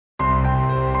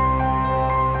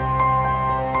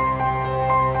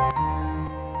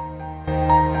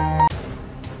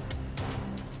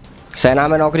सेना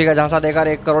में नौकरी का झांसा देकर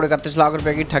 1 करोड़ 31 लाख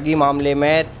रुपए की ठगी मामले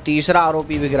में तीसरा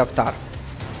आरोपी भी गिरफ्तार।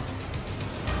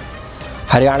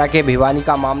 हरियाणा के भिवानी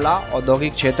का मामला,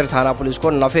 औद्योगिक क्षेत्र थाना पुलिस को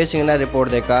नफे सिंह ने रिपोर्ट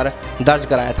देकर दर्ज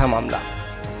कराया था मामला।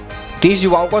 30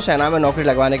 युवाओं को सेना में नौकरी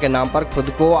लगवाने के नाम पर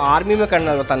खुद को आर्मी में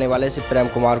कर्नल बताने वाले से प्रेम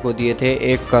कुमार को दिए थे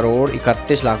 1 करोड़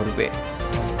 31 लाख रुपए।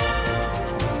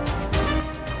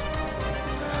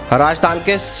 राजस्थान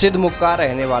के सिद्धमुख का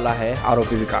रहने वाला है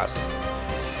आरोपी विकास।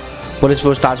 पुलिस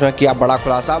पूछताछ में किया बड़ा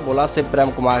खुलासा, बोला शिव प्रेम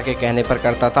कुमार के कहने पर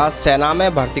करता था सेना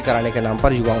में भर्ती कराने के नाम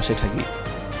पर युवाओं से ठगी।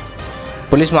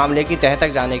 पुलिस मामले की तह तक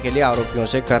जाने के लिए आरोपियों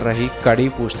से कर रही कड़ी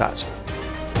पूछताछ।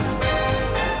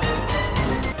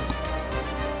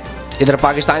 इधर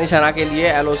पाकिस्तानी सेना के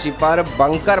लिए एलओसी पर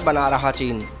बंकर बना रहा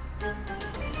चीन।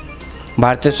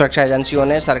 भारतीय सुरक्षा एजेंसियों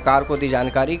ने सरकार को दी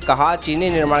जानकारी, कहा चीनी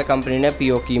निर्माण कंपनी ने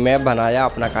पीओके में बनाया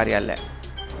अपना कार्यालय।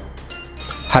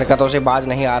 हरकतों से बाज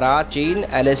नहीं आ रहा चीन,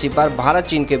 एलओसी पर भारत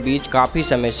चीन के बीच काफी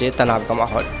समय से तनाव का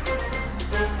माहौल।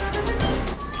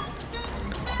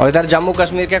 और इधर जम्मू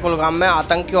कश्मीर के कुलगाम में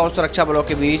आतंकियों और सुरक्षा बलों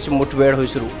के बीच मुठभेड़ हुई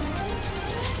शुरू।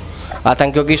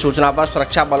 आतंकियों की सूचना पर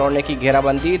सुरक्षा बलों ने की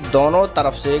घेराबंदी, दोनों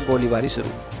तरफ से गोलीबारी शुरू।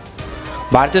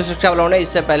 भारतीय सुरक्षा बलों ने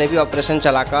इससे पहले भी ऑपरेशन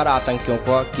चलाकर आतंकियों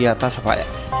को किया था सफाया।